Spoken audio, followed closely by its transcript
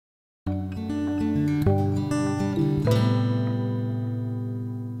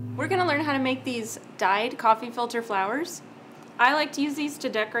We're going to learn how to make these dyed coffee filter flowers. I like to use these to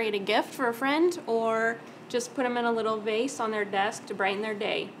decorate a gift for a friend or just put them in a little vase on their desk to brighten their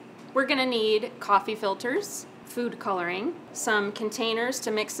day. We're going to need coffee filters, food coloring, some containers to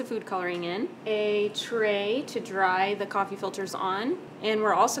mix the food coloring in, a tray to dry the coffee filters on, and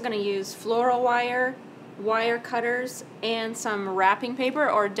we're also going to use floral wire, wire cutters, and some wrapping paper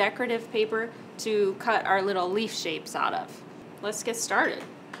or decorative paper to cut our little leaf shapes out of. Let's get started.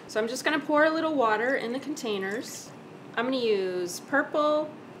 So I'm just going to pour a little water in the containers. I'm going to use purple,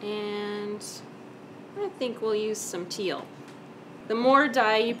 and I think we'll use some teal. The more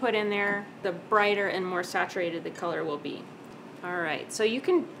dye you put in there, the brighter and more saturated the color will be. Alright, so you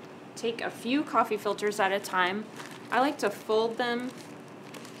can take a few coffee filters at a time. I like to fold them.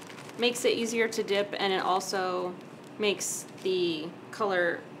 Makes it easier to dip, and it also makes the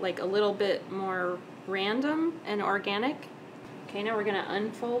color like a little bit more random and organic. Okay, now we're going to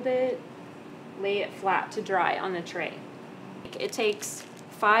unfold it, lay it flat to dry on the tray. It takes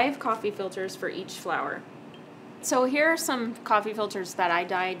 5 coffee filters for each flower. So here are some coffee filters that I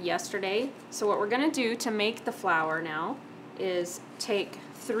dyed yesterday. So what we're going to do to make the flower now is take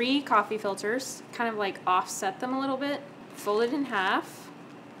 3 coffee filters, kind of like offset them a little bit, fold it in half,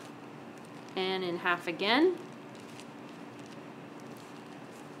 and in half again,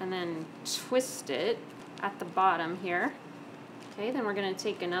 and then twist it at the bottom here. Okay, then we're going to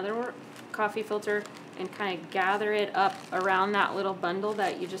take another coffee filter and kind of gather it up around that little bundle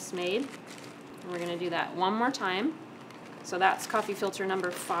that you just made. And we're going to do that one more time. So that's coffee filter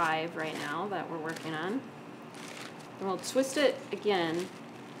number 5 right now that we're working on. And we'll twist it again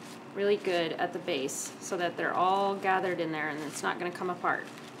really good at the base so that they're all gathered in there and it's not going to come apart.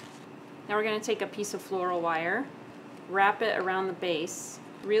 Now we're going to take a piece of floral wire, wrap it around the base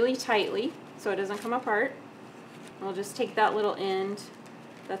really tightly so it doesn't come apart. We'll just take that little end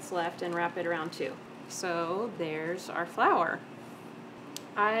that's left and wrap it around too. So there's our flower.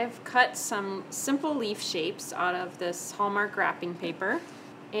 I've cut some simple leaf shapes out of this Hallmark wrapping paper,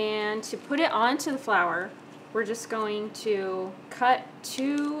 and to put it onto the flower, we're just going to cut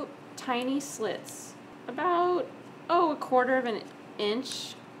 2 tiny slits, about a quarter of an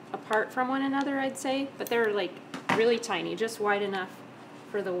inch apart from one another, I'd say, but they're like really tiny, just wide enough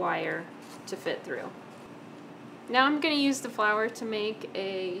for the wire to fit through. Now I'm going to use the flower to make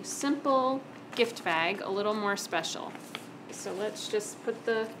a simple gift bag a little more special. So let's just put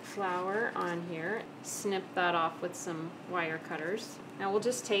the flower on here, snip that off with some wire cutters. Now we'll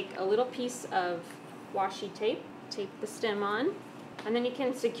just take a little piece of washi tape, tape the stem on, and then you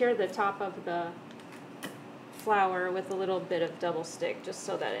can secure the top of the flower with a little bit of double stick just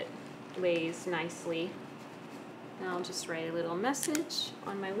so that it lays nicely. Now I'll just write a little message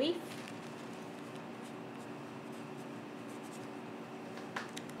on my leaf.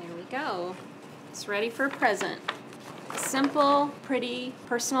 There we go. It's ready for a present. Simple, pretty,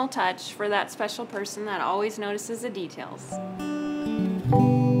 personal touch for that special person that always notices the details.